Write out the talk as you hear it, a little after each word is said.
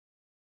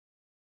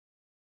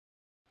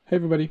Hey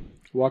everybody,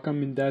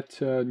 welcome in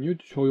that new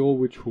tutorial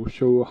which will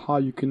show how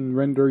you can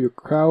render your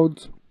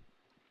crowds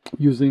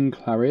using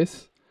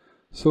Clarisse.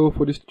 So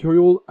for this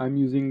tutorial I'm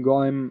using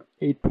Golaem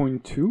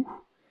 8.2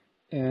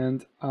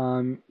 and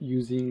I'm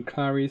using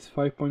Clarisse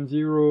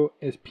 5.0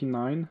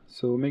 SP9,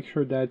 so make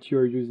sure that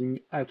you're using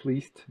at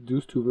least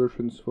those two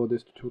versions for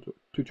this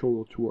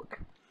tutorial to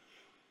work.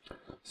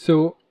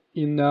 So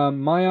in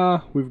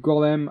Maya with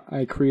Golaem,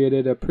 I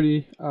created a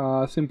pretty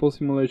simple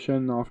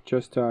simulation of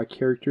just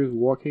characters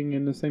walking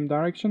in the same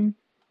direction.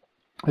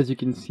 As you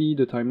can see,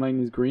 the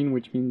timeline is green,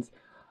 which means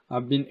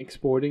I've been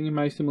exporting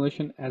my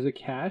simulation as a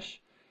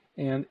cache.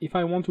 And if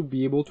I want to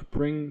be able to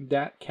bring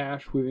that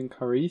cache within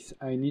Clarisse,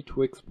 I need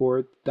to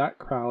export that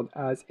crowd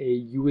as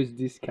a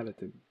USD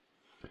skeleton.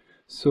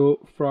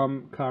 So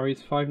from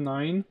Clarisse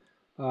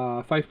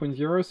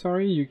 5.0,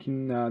 sorry, you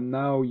can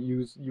now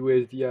use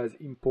USD as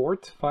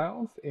import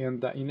files,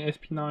 and in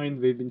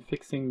SP9 they've been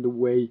fixing the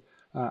way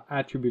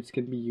attributes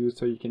can be used,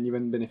 so you can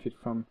even benefit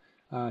from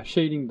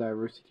shading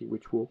diversity,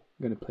 which we're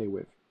going to play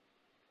with.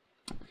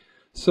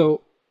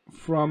 So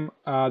from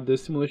the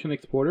simulation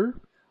exporter,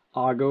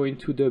 I'll go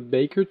into the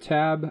Baker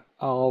tab,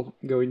 I'll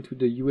go into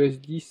the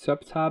USD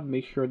sub tab,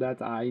 make sure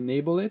that I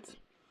enable it.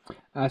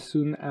 As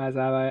soon as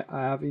I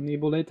have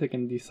enabled it, I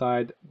can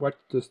decide what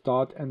the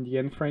start and the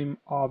end frame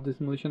of the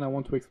simulation I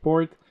want to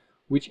export,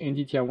 which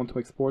entity I want to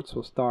export.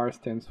 So star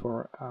stands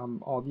for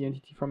all the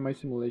entity from my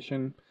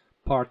simulation,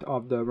 part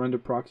of the render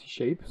proxy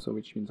shape, so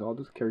which means all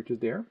those characters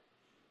there.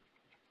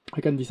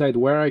 I can decide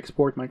where I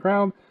export my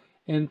crowd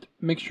and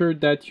make sure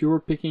that you're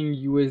picking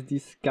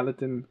USD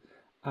skeleton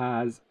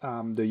as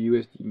the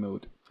USD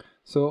mode.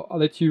 So I'll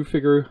let you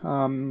figure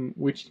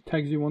which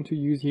tags you want to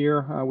use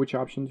here, which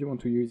options you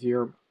want to use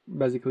here.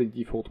 Basically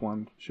default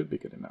one should be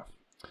good enough.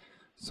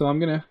 So I'm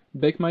gonna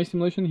bake my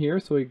simulation here,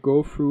 so I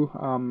go through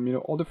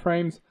all the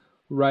frames,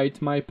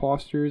 write my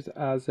postures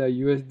as a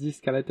USD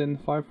skeleton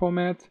file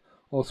format,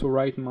 also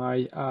write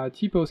my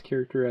T-pose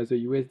character as a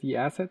USD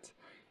asset,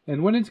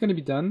 and when it's gonna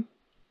be done,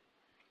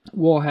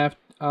 we'll have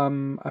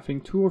I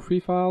think 2 or 3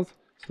 files.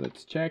 So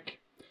let's check.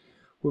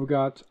 We've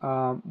got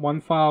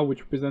one file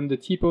which represents the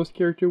T-pose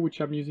character,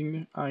 which I'm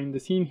using in the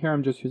scene. Here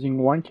I'm just using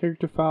one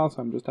character file,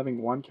 so I'm just having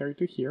one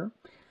character here.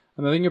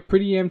 I'm having a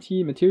pretty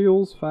empty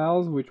materials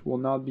files, which will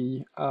not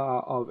be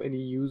of any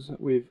use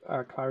with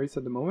Clarisse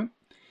at the moment.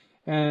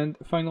 And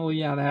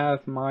finally, I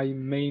have my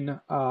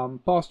main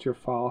posture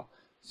file,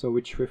 so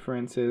which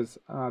references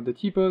the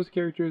T-pose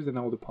characters and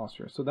all the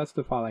postures. So that's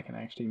the file I can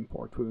actually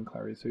import within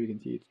Clarisse. So you can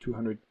see it's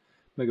 200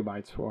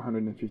 megabytes for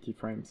 150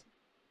 frames.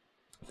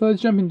 So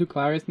let's jump into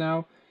Clarisse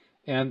now.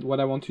 And what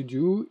I want to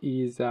do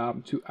is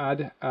to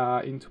add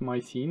into my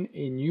scene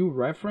a new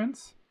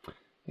reference.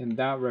 And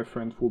that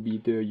reference will be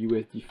the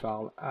USD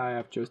file I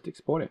have just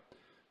exported.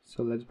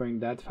 So let's bring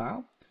that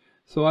file.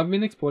 So I've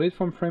been exported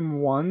from frame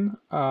 1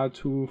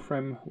 to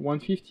frame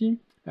 150.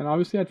 And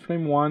obviously at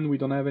frame 1 we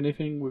don't have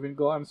anything within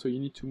Golaem, so you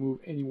need to move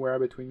anywhere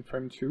between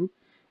frame 2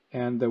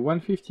 and the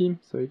 150.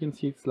 So you can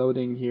see it's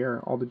loading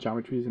here, all the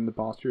geometries and the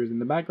postures in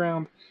the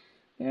background.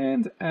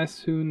 And as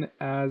soon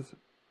as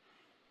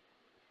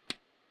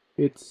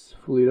it's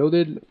fully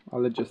loaded,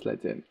 I'll just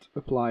let it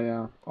apply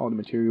all the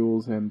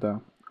materials and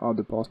all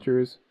the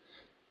postures.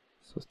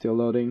 So still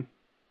loading.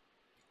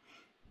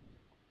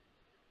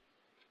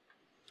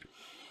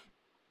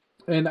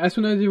 And as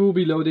soon as it will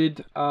be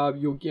loaded,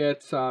 you'll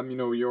get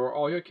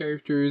all your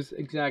characters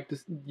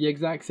the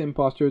exact same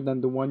posture than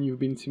the one you've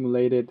been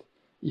simulated.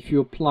 If you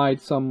applied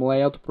some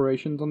layout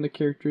operations on the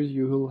characters,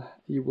 you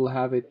will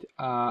have it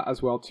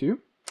as well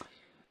too.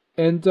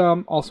 And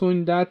also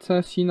in that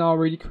scene, I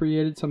already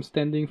created some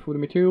standing for the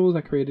materials.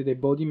 I created a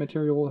body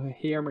material, a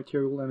hair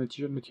material, and a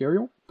t-shirt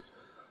material.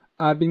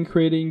 I've been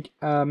creating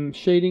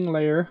shading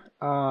layer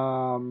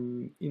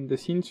in the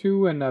scene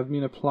too, and I've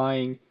been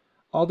applying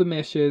all the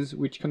meshes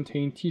which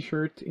contain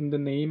t-shirt in the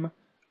name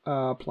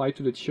applied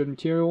to the t-shirt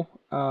material,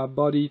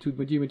 body to the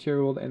body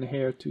material, and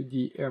hair to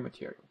the hair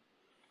material.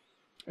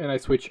 And I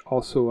switch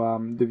also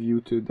the view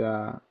to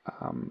the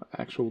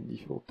actual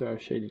default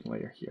shading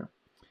layer here.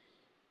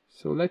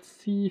 So let's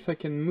see if I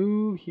can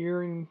move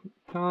here in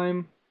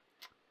time.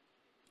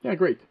 Yeah,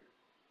 great.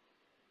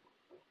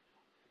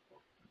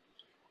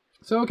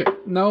 So okay,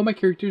 now my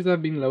characters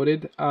have been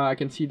loaded. I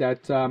can see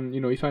that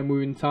if I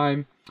move in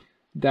time,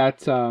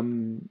 that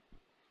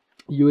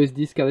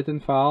USD skeleton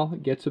file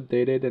gets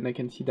updated, and I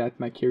can see that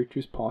my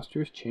character's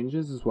postures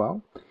changes as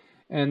well.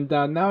 And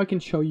now I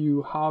can show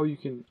you how you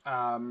can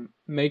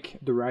make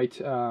the right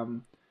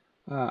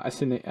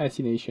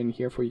assignation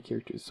here for your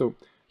characters. So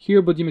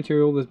here, body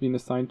material has been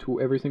assigned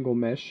to every single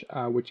mesh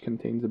which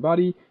contains a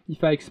body.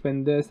 If I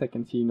expand this, I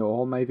can see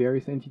all my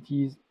various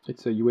entities.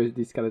 It's a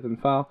USD skeleton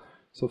file.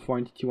 So for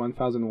entity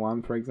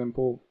 1001, for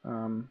example,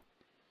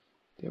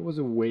 there was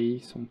a way,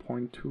 some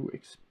point to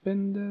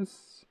expand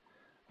this.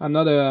 I'm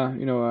not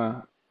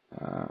a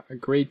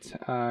great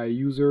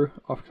user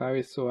of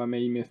Clarisse, so I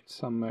may miss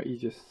some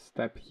easiest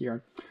step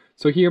here.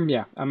 So here,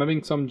 yeah, I'm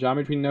having some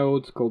geometry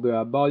nodes called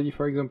the body,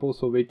 for example.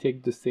 So they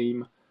take the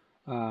same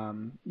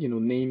you know,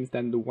 names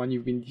than the one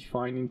you've been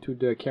defining to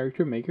the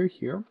character maker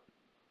here.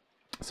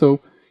 So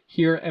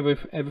here,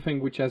 everything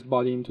which has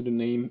body into the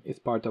name is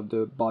part of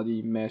the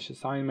body mesh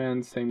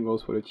assignment. Same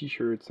goes for the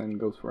t-shirts and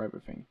goes for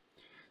everything.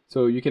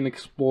 So you can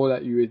explore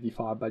that USD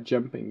file by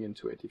jumping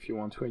into it if you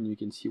want to, and you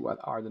can see what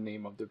are the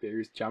name of the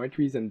various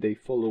geometries, and they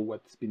follow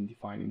what's been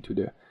defined into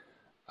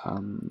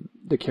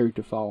the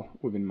character file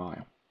within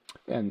Maya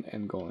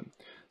and Golaem.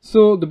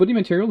 So the body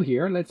material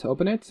here, let's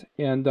open it,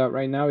 and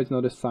right now it's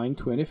not assigned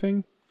to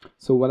anything.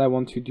 So what I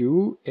want to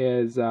do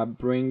is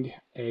bring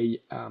a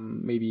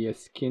maybe a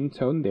skin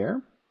tone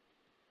there.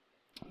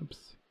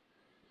 Oops.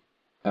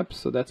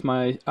 So that's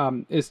my,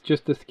 it's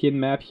just the skin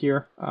map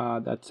here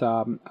that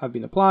have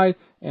been applied.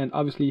 And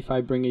obviously if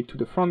I bring it to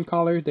the front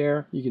color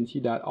there, you can see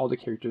that all the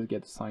characters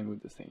get assigned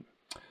with the same.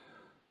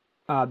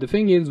 The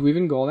thing is,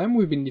 within Golaem,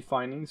 we've been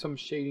defining some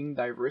shading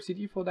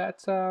diversity for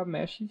that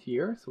mesh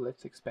here. So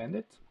let's expand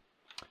it.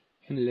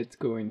 And let's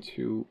go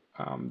into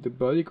the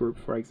body group,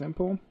 for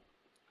example.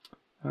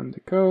 And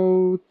the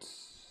coat,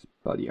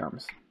 body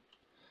arms.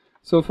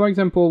 So for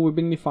example, we've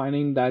been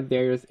defining that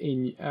there's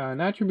an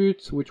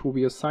attribute which will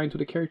be assigned to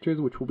the characters,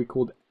 which will be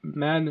called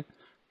man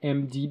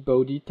MD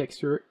body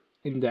texture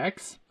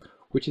index,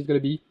 which is going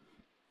to be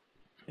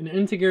an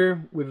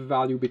integer with a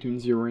value between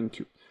 0 and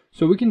 2.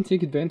 So we can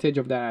take advantage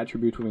of that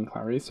attribute within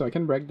Clarisse. So I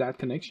can break that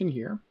connection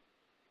here.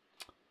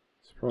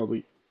 It's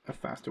probably a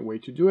faster way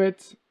to do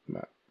it,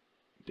 but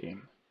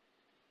damn.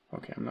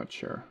 Okay, I'm not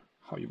sure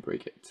how you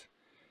break it.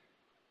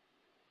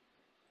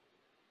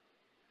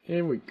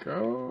 Here we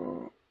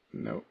go.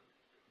 No.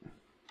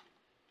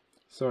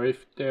 Sorry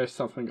if there's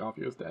something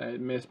obvious that I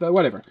missed, but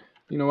whatever.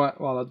 You know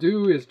what I'll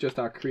do is just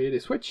create a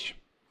switch.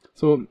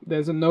 So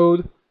there's a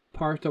node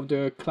part of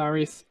the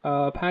Clarisse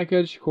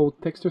package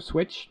called texture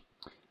switch.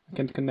 I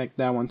can connect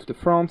that one to the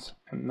front,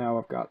 and now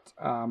I've got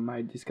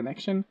my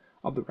disconnection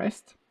of the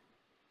rest.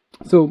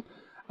 So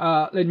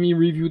let me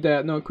review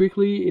that now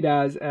quickly. It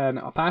has an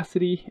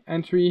opacity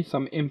entry,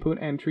 some input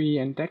entry,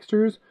 and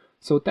textures.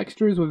 So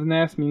textures with an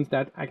S means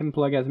that I can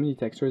plug as many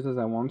textures as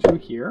I want to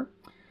here.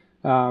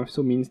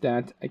 So means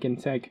that I can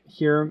take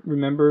here,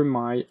 remember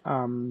my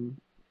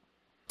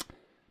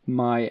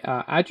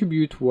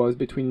attribute was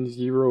between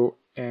 0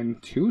 and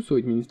 2, so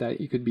it means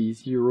that it could be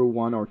 0,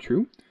 1, or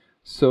 2.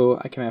 So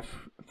I can have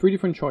 3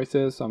 different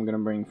choices, so I'm going to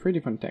bring 3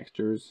 different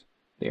textures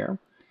there.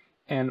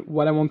 And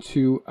what I want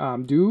to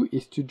do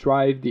is to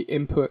drive the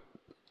input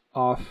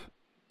of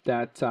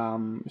that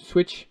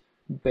switch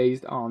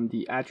based on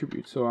the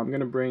attribute. So I'm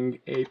going to bring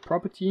a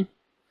property,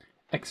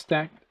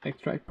 extract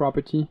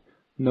property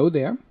node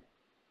there.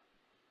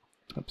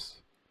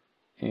 Oops.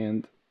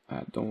 And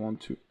I don't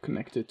want to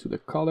connect it to the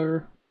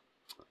color.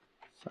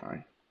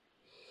 Sorry.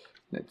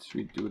 Let's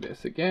redo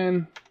this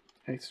again.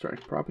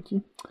 Extract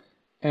property.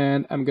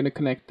 And I'm going to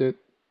connect the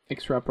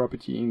extra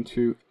property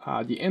into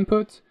the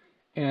input.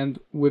 And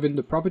within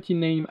the property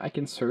name, I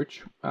can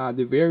search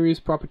the various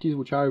properties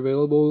which are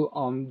available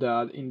on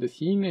in the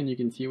scene. And you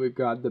can see we've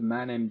got the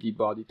man MD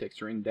body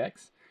texture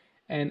index.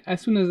 And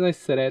as soon as I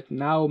set it,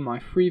 now my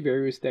 3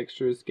 various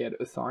textures get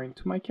assigned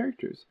to my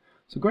characters.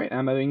 So great,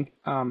 I'm having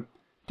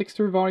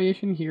texture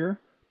variation here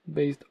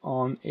based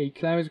on a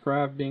Clarisse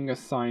graph being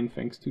assigned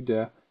thanks to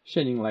the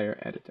shading layer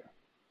editor.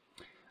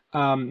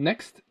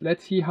 Next,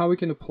 let's see how we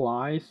can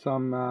apply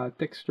some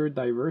texture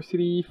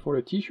diversity for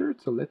a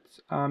t-shirt. So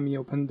let's me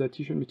open the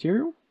t-shirt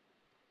material,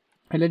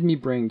 and let me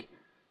bring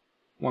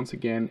once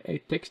again a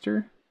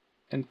texture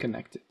and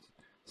connect it.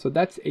 So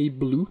that's a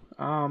blue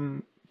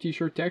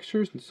t-shirt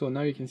texture. So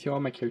now you can see all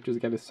my characters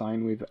get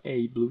assigned with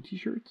a blue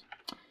t-shirt.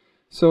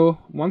 So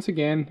once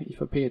again,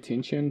 if I pay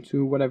attention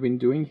to what I've been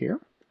doing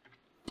here,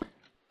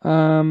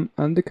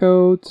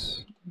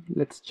 undercoat,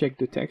 let's check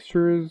the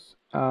textures.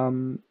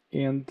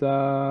 And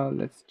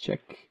let's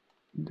check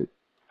the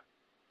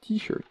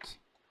t-shirt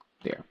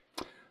there.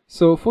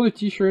 So for the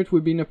t-shirt,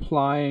 we've been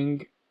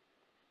applying,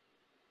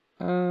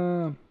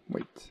 undercoat,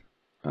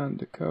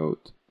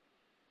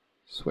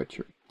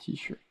 sweatshirt,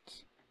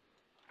 t-shirt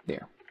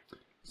there.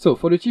 So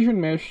for the t-shirt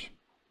mesh,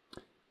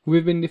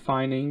 we've been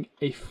defining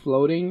a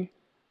floating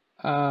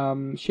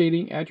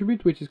shading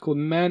attribute, which is called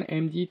man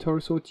MD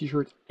torso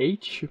t-shirt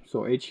H.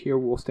 So H here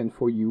will stand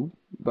for you,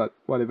 but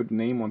whatever the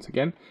name once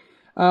again.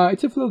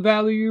 It's a float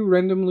value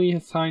randomly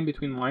assigned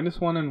between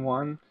 -1 and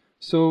 1.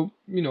 So,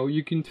 you know,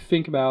 you can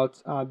think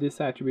about this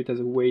attribute as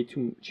a way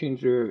to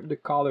change the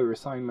color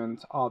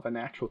assignment of an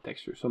actual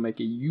texture. So make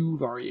a hue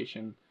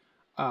variation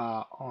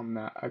on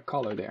a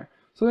color there.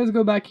 So let's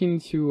go back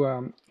into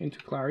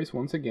Clarisse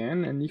once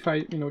again. And if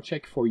I,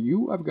 check for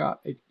hue, I've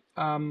got a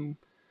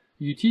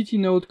utility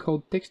node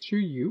called texture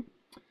hue.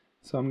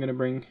 So I'm going to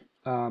bring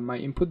my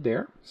input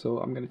there. So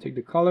I'm going to take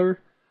the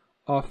color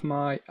of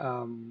my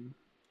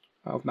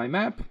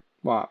map,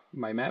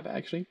 my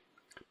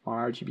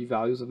RGB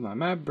values of my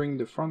map, bring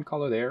the front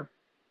color there,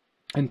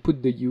 and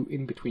put the hue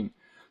in between.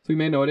 So you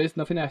may notice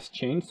nothing has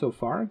changed so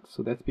far,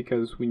 so that's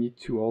because we need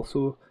to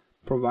also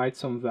provide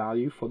some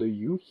value for the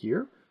hue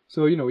here.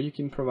 So you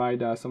can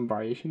provide some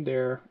variation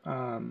there,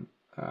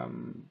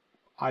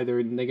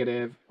 either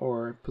negative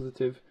or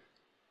positive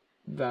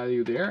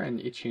value there, and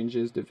it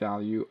changes the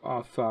value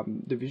of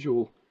the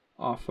visual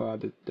of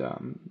the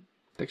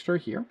texture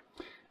here.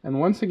 And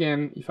once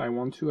again, if I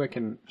want to, I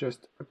can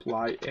just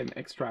apply an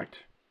extract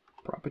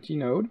property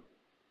node,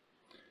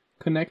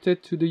 connect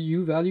it to the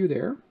U value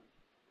there.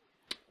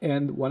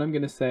 And what I'm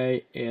going to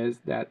say is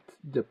that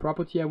the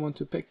property I want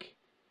to pick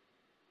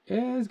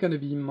is going to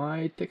be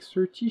my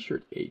texture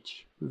t-shirt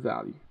H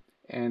value.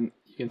 And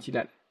you can see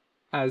that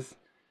as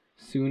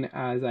soon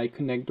as I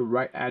connect the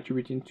right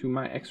attribute into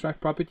my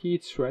extract property,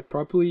 it's shred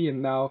properly,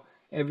 and now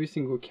every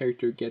single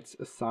character gets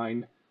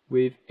assigned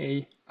with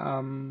a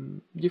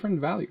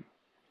different value.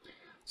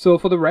 So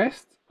for the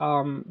rest,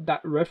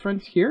 that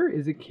reference here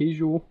is a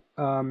casual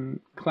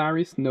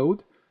Clarisse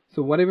node.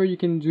 So whatever you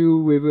can do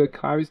with a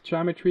Clarisse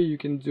geometry, you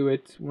can do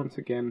it once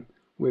again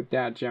with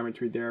that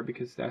geometry there,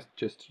 because that's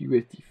just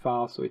USD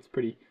file, so it's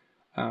pretty,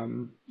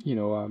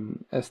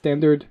 a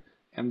standard,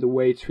 and the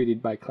way it's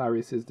treated by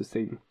Clarisse is the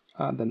same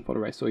than for the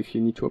rest. So if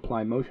you need to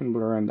apply motion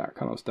blur and that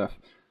kind of stuff,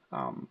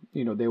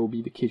 there will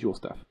be the casual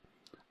stuff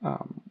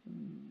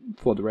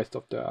for the rest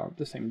of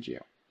the same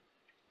geo.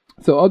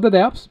 So all that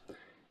helps,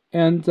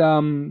 and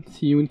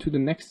see you into the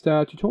next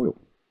tutorial.